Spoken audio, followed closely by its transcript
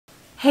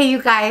Hey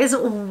you guys,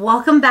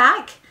 welcome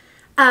back.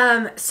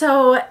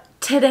 So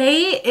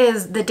today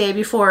is the day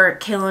before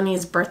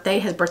Keloni's birthday.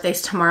 His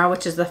birthday's tomorrow,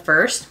 which is the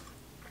 1st.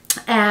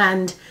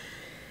 And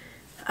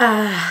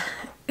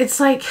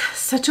it's like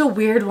such a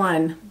weird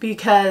one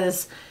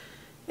because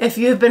if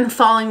you've been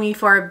following me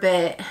for a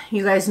bit,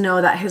 you guys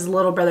know that his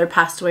little brother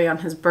passed away on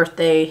his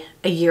birthday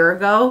a year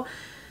ago.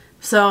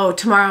 So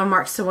tomorrow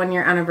marks the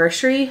 1-year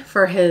anniversary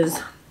for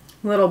his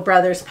little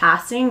brother's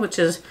passing, which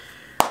is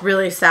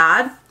really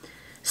sad.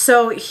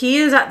 So he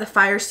is at the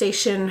fire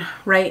station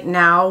right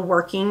now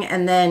working,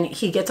 and then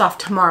he gets off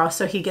tomorrow.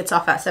 So he gets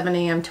off at 7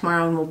 a.m.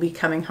 tomorrow and will be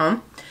coming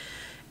home.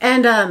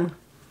 And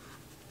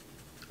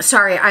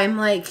sorry, I'm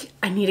like,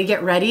 I need to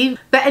get ready.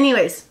 But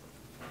anyways,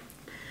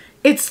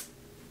 it's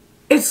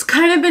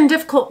kind of been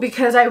difficult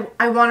because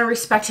I want to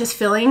respect his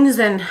feelings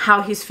and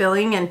how he's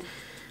feeling, and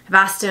I've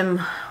asked him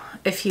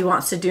if he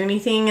wants to do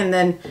anything, and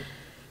then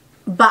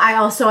but I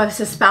also, as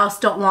his spouse,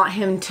 don't want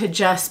him to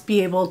just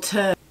be able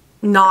to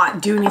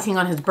not do anything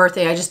on his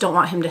birthday. I just don't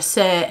want him to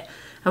sit.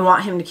 I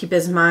want him to keep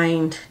his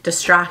mind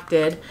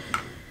distracted.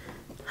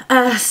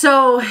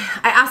 So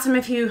I asked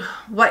him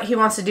what he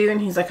wants to do,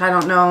 and he's like, I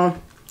don't know.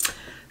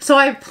 So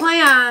I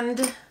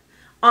planned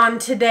on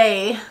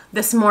today,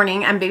 this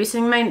morning, I'm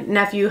babysitting my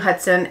nephew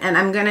Hudson, and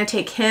I'm gonna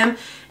take him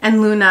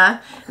and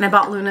Luna, and I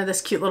bought Luna this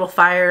cute little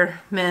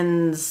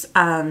fireman's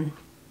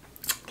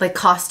like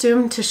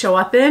costume to show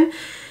up in.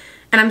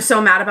 And I'm so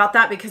mad about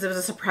that because it was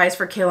a surprise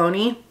for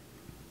Keloni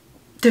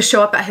to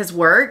show up at his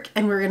work,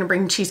 and we were gonna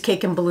bring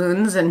cheesecake and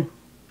balloons, and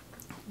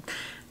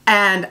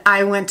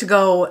I went to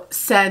go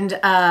send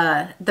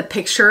the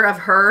picture of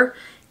her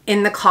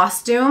in the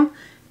costume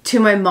to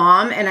my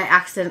mom, and I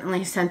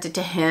accidentally sent it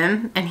to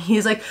him, and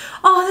he's like,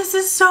 oh, this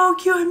is so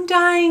cute, I'm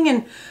dying.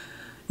 And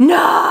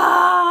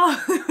no,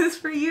 it was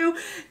for you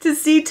to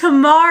see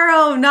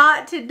tomorrow,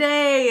 not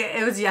today.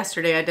 It was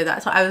yesterday I did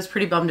that, so I was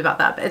pretty bummed about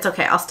that, but it's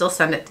okay, I'll still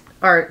send it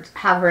or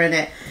have her in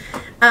it.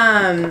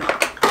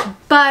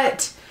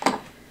 But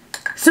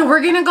so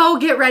we're gonna go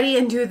get ready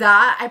and do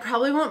that. I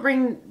probably won't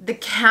bring the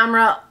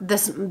camera,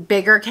 this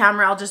bigger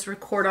camera. I'll just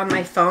record on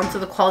my phone, so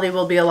the quality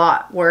will be a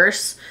lot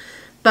worse.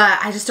 But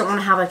I just don't want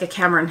to have like a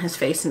camera in his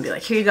face and be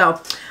like, here you go.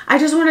 I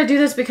just want to do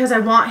this because I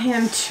want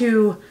him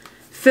to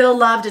feel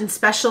loved and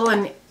special.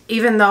 And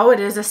even though it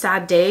is a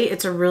sad day,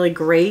 it's a really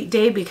great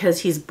day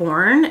because he's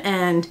born,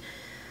 and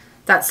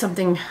that's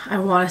something I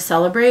want to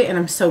celebrate, and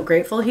I'm so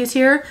grateful he's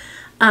here.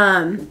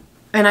 And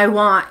I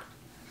want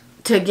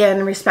to,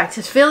 again, respect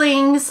his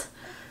feelings.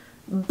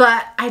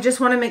 But I just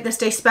want to make this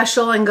day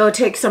special and go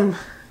take some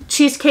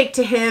cheesecake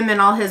to him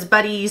and all his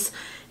buddies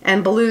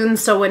and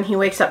balloons, so when he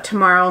wakes up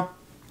tomorrow,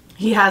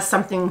 he has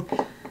something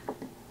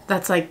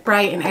that's like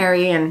bright and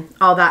airy and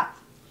all that.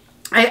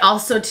 I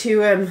also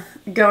too am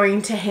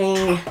going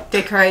to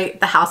decorate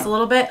the house a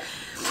little bit.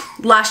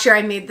 Last year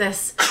I made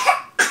this.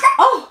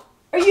 Oh,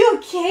 are you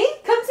okay?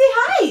 Come say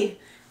hi.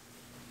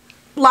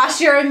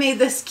 Last year I made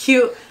this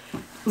cute,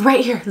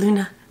 right here,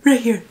 Luna, right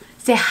here.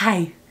 Say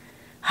hi.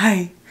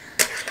 Hi.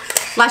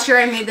 Last year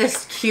I made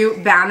this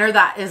cute banner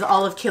that is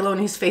all of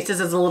Keloni's faces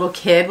as a little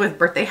kid with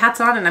birthday hats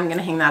on, and I'm going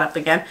to hang that up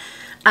again.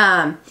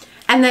 And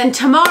then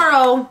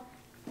tomorrow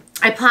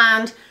I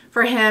planned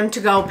for him to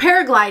go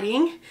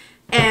paragliding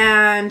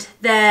and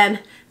then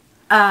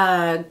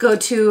go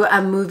to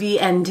a movie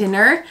and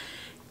dinner.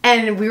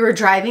 And we were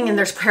driving, and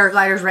there's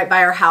paragliders right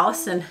by our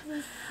house, and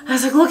I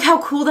was like, look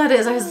how cool that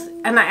is.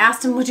 And I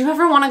asked him, would you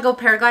ever want to go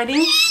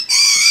paragliding?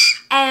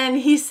 And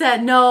he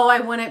said, no, I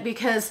wouldn't,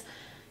 because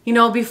you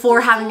know,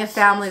 before having a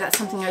family, that's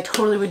something I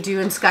totally would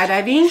do in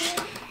skydiving.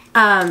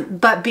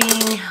 But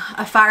being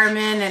a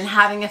fireman and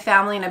having a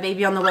family and a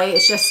baby on the way,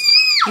 it's just,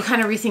 you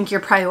kind of rethink your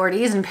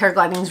priorities, and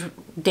paragliding's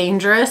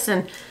dangerous.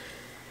 And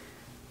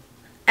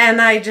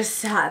I just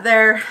sat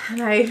there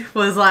and I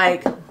was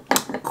like,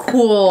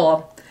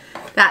 cool,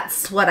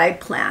 that's what I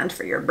planned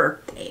for your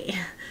birthday.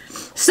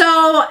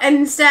 So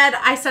instead,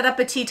 I set up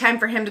a tea time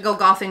for him to go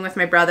golfing with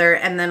my brother,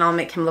 and then I'll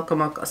make him loco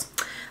mocos.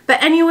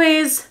 But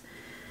anyways,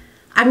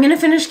 I'm gonna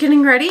finish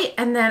getting ready,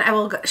 and then I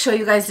will show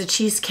you guys the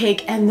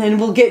cheesecake, and then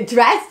we'll get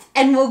dressed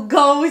and we'll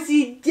go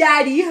see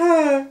Daddy,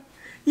 huh?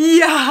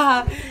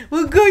 Yeah,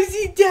 we'll go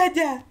see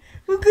Dada.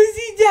 We'll go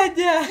see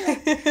Dada.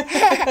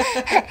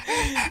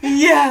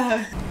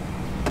 Yeah.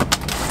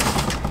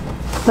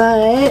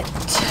 But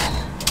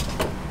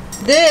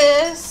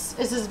this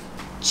is his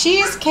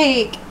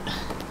cheesecake.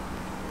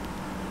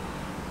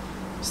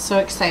 So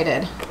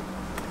excited.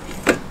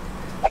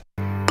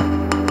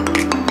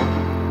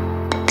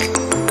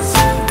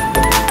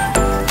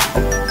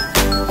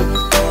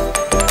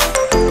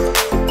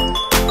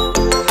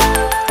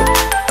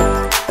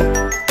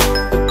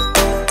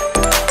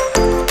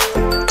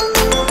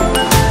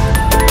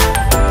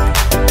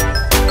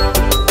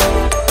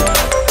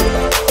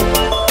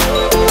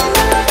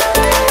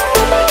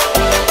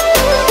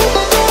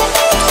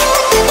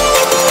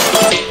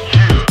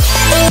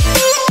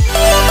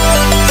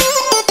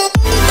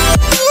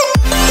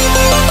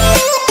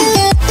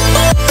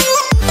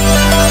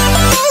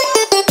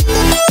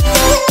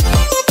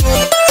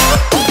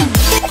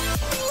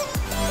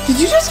 Did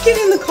you just get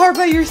in the car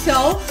by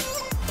yourself?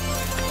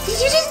 Did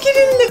you just get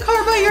in the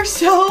car by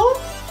yourself?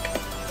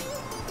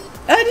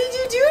 How did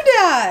you do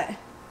that?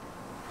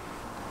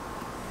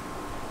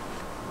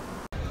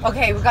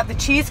 Okay, we got the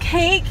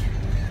cheesecake,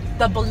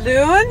 the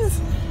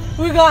balloons,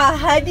 we got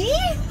Huddy.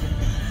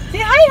 Say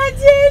hi,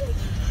 Hudson.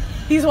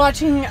 He's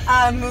watching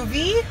a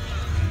movie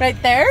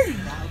right there.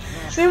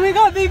 Then we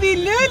got baby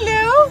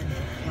Lulu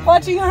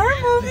watching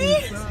her movie.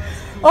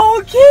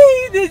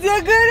 Okay, this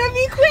is gonna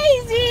be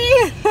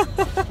crazy.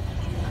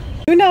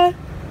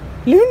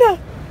 Luna,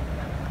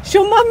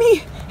 show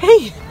mommy.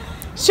 Hey,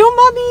 show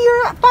mommy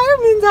your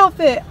fireman's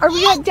outfit. Are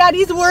we at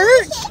Daddy's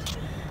work?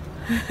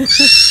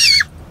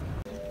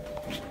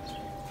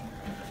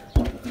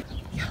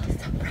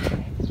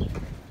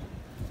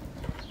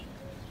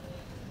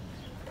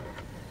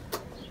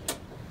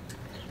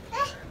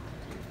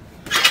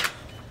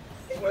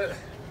 What?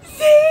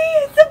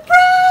 See,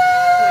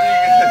 surprise!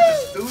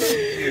 What are you guys doing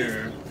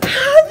here?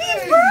 Happy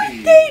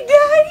birthday,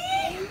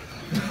 Daddy!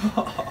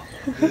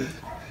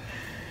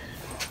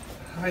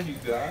 Hi, you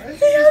guys.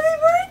 Say happy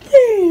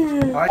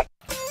birthday! Hi.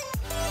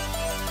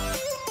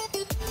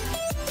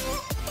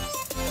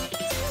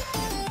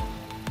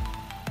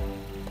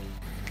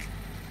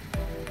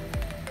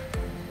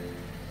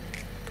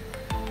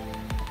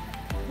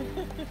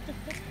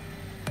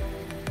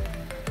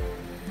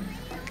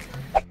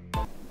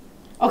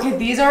 Okay,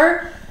 these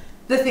are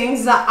the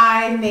things that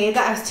I made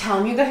that I was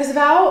telling you guys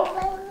about.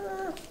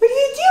 What are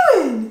you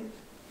doing?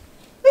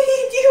 What are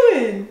you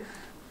doing?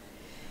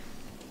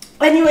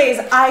 Anyways,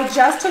 I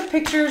just took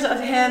pictures of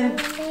him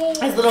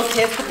as little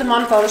kids, put them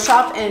on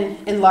Photoshop and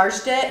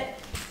enlarged it,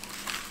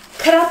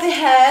 cut out the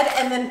head,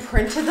 and then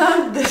printed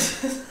them.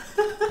 This is,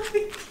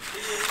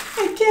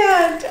 I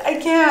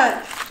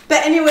can't.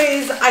 But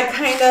anyways, I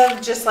kind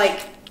of just like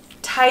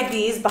tied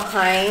these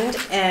behind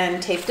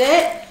and taped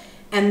it.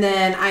 And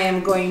then I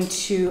am going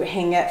to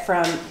hang it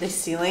from the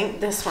ceiling.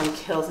 This one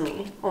kills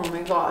me. Oh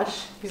my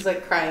gosh, he's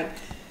like crying.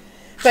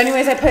 But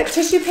anyways, I put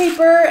tissue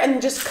paper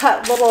and just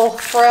cut little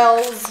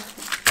frills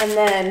and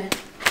then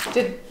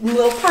did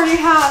little party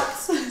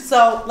hats.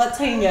 So let's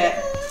hang it.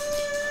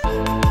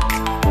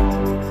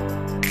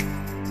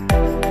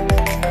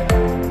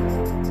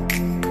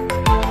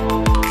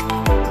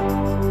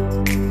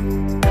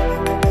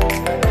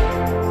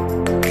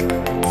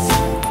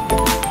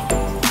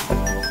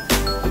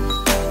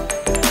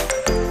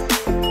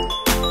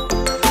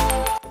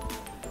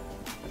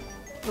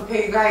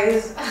 Okay, you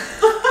guys,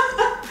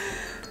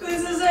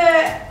 this is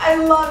it. I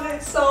love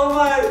it so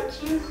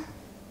much.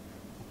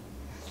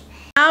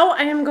 Now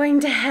I am going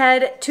to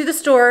head to the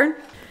store.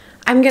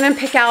 I'm gonna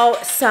pick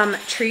out some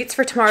treats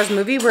for tomorrow's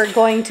movie. We're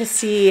going to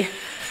see,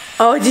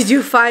 oh, did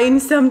you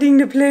find something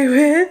to play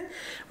with?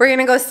 We're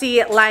gonna go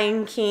see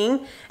Lion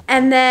King.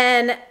 And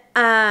then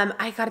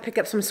I gotta pick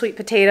up some sweet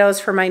potatoes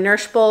for my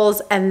Nurse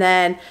Bowls and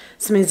then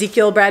some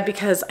Ezekiel bread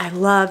because I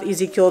love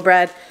Ezekiel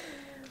bread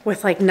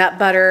with like nut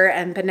butter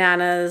and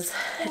bananas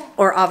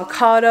or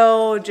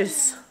avocado.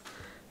 Just,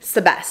 it's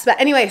the best. But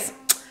anyways,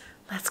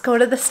 let's go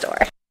to the store.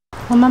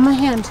 Hold mama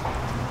hand.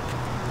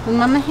 Hold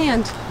mama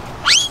hand.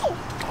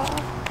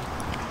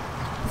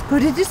 Let's go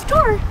to the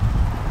store.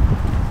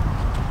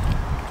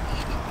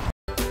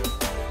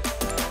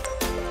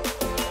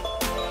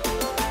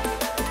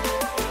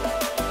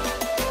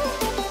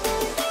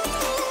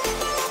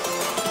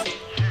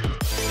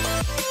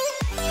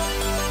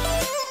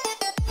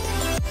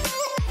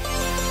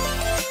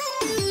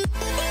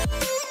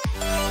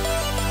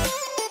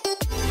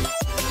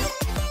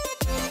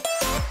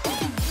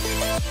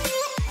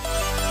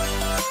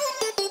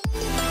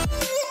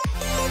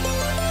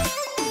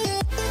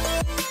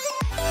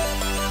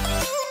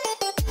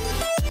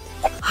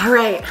 All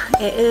right,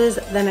 it is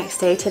the next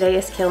day. Today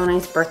is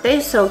Keloni's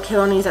birthday. So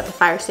Keloni's at the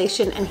fire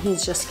station and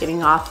he's just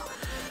getting off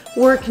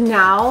work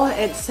now.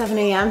 It's 7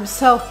 a.m.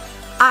 So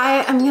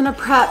I am gonna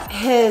prep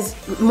his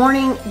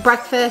morning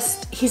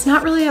breakfast. He's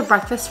not really a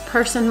breakfast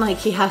person. Like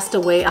he has to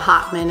wait a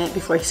hot minute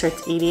before he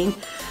starts eating.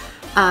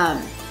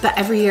 But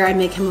every year I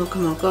make him loco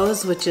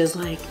mocos, which is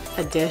like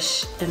a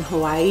dish in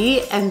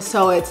Hawaii. And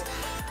so it's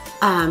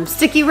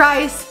sticky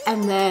rice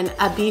and then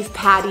a beef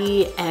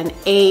patty and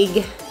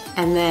egg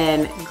and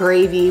then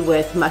gravy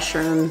with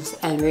mushrooms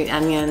and green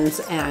onions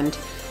and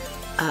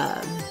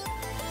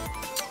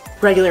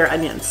regular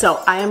onions.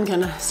 So I am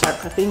gonna start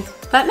prepping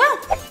that now.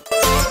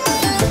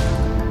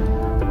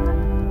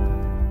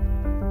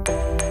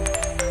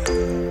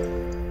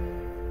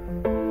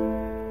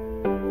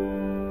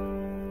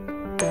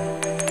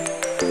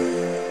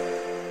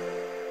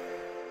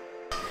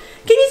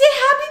 Can you say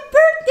happy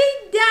birthday,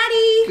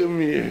 Daddy?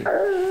 Come here.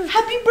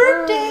 Happy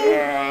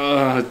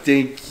birthday.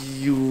 Thank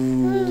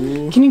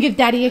you. Can you give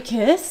Daddy a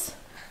kiss?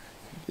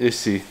 Let's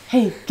see.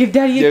 Hey, give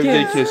Daddy a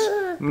kiss.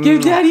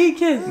 Give Daddy a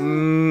kiss.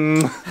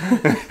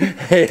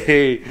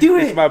 Hey, do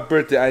it. It's my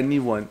birthday. I need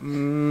one.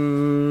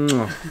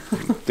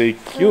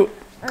 Thank you.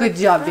 Good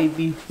job,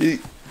 baby.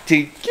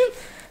 Thank you.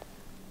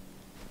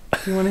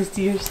 You want to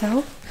see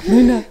yourself?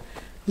 Luna.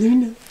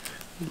 Luna.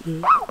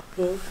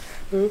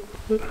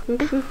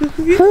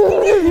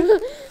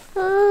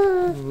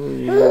 Oh,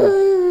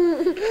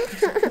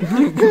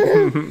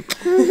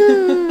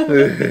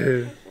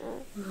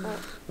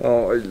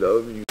 I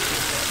love you.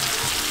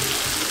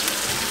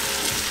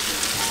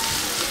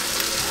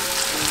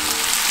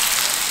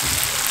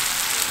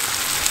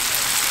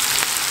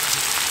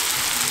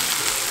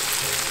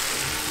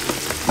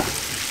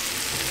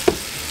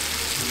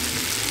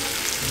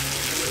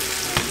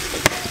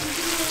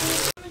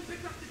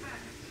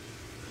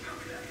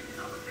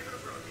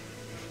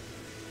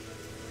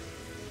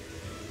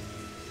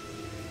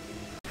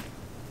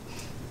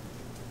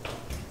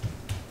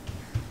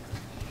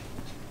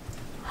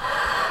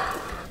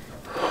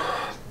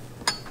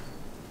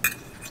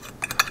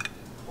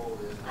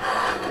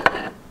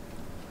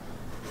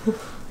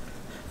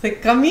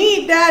 Like, come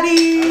eat,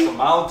 Daddy. That's a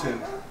mountain.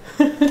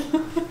 Where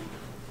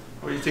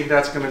do you think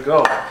that's gonna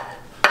go?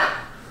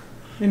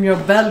 In your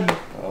belly.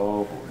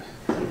 Oh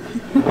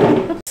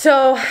boy.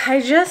 So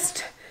I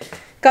just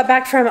got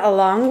back from a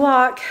long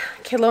walk.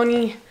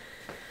 Keloni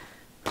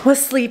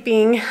was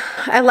sleeping.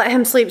 I let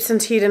him sleep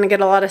since he didn't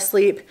get a lot of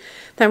sleep.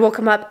 Then I woke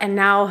him up and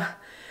now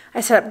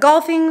I set up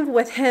golfing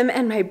with him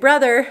and my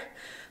brother.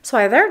 So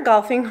while they're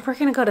golfing, we're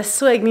gonna go to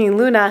Swig. Me and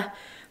Luna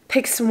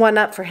picks one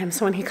up for him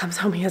so when he comes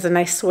home he has a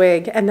nice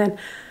swig, and then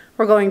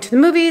we're going to the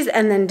movies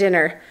and then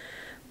dinner.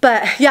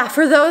 But yeah,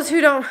 for those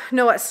who don't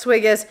know what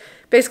Swig is,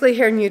 basically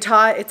here in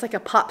Utah it's like a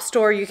pop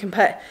store. You can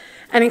put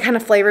any kind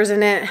of flavors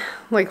in it.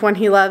 Like one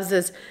he loves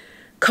is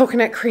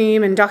coconut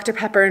cream and Dr.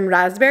 Pepper and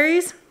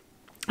raspberries.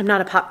 I'm not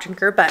a pop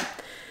drinker, but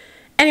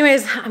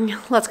anyways,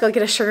 let's go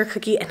get a sugar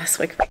cookie and a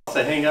Swig.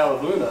 To hang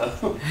out with Luna.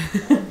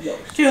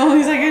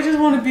 He's like, I just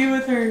want to be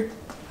with her.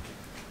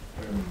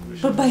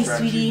 Bye-bye,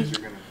 sweetie.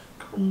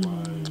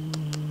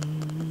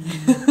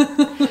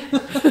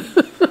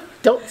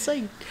 Don't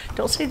say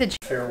the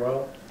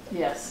Farewell.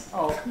 yes.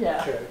 Oh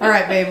yeah. Okay. All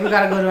right, babe. We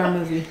gotta go to our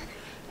movie.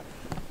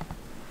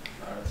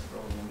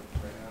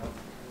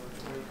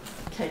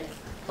 Okay.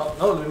 Oh,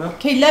 no, Luna.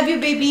 Okay, love you,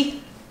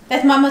 baby.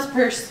 That's Mama's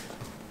purse.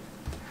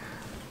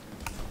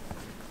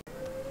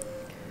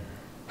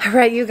 All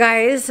right, you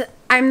guys.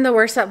 I'm the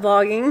worst at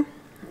vlogging.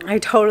 I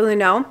totally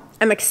know.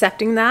 I'm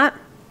accepting that.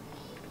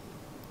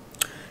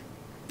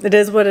 It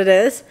is what it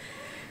is.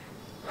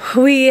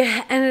 We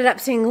ended up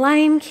seeing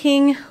Lion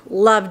King,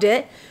 loved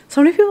it.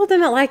 So many people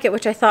didn't like it,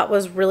 which I thought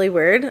was really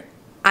weird.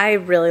 I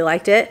really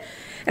liked it.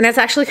 And it's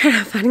actually kind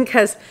of funny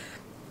because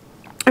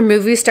our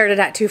movie started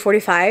at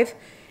 2:45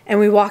 and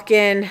we walk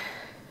in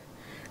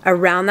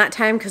around that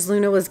time because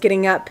Luna was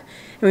getting up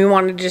and we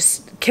wanted to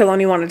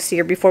Keloni wanted to see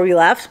her before we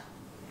left.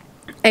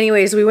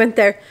 Anyways, we went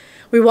there,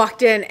 we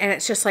walked in and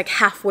it's just like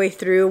halfway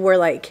through where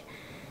like,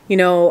 you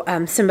know,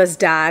 Simba's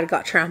dad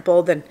got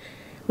trampled, and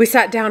we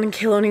sat down and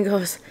Keloni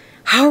goes,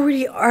 how are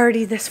we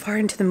already this far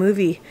into the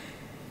movie?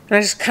 And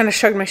I just kind of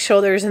shrugged my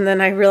shoulders, and then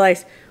I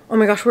realized, oh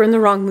my gosh, we're in the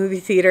wrong movie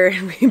theater,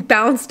 and we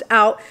bounced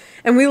out,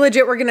 and we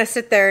legit were gonna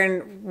sit there,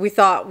 and we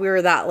thought we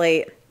were that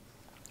late,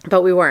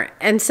 but we weren't.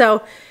 And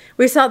so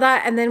we saw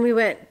that, and then we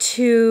went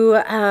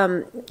to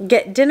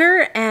get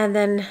dinner, and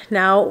then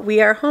now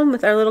we are home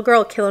with our little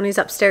girl. Keloni's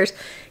upstairs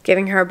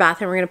giving her a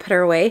bath, and we're gonna put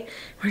her away.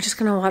 We're just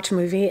gonna watch a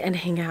movie and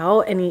hang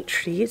out and eat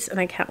treats, and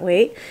I can't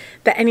wait.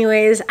 But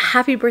anyways,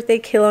 happy birthday,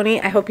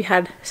 Keloni. I hope you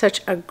had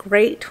such a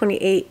great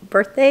 28th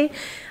birthday.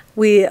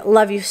 We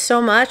love you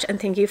so much,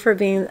 and thank you for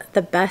being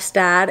the best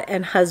dad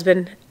and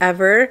husband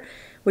ever.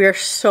 We are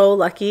so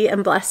lucky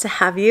and blessed to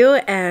have you,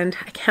 and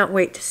I can't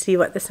wait to see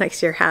what this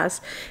next year has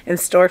in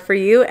store for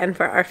you and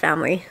for our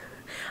family.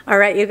 All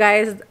right, you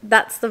guys,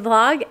 that's the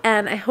vlog,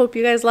 and I hope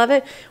you guys love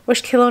it.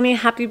 Wish Keloni a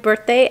happy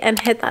birthday, and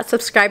hit that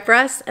subscribe for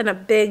us and a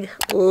big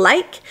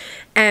like,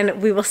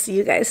 and we will see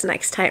you guys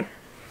next time.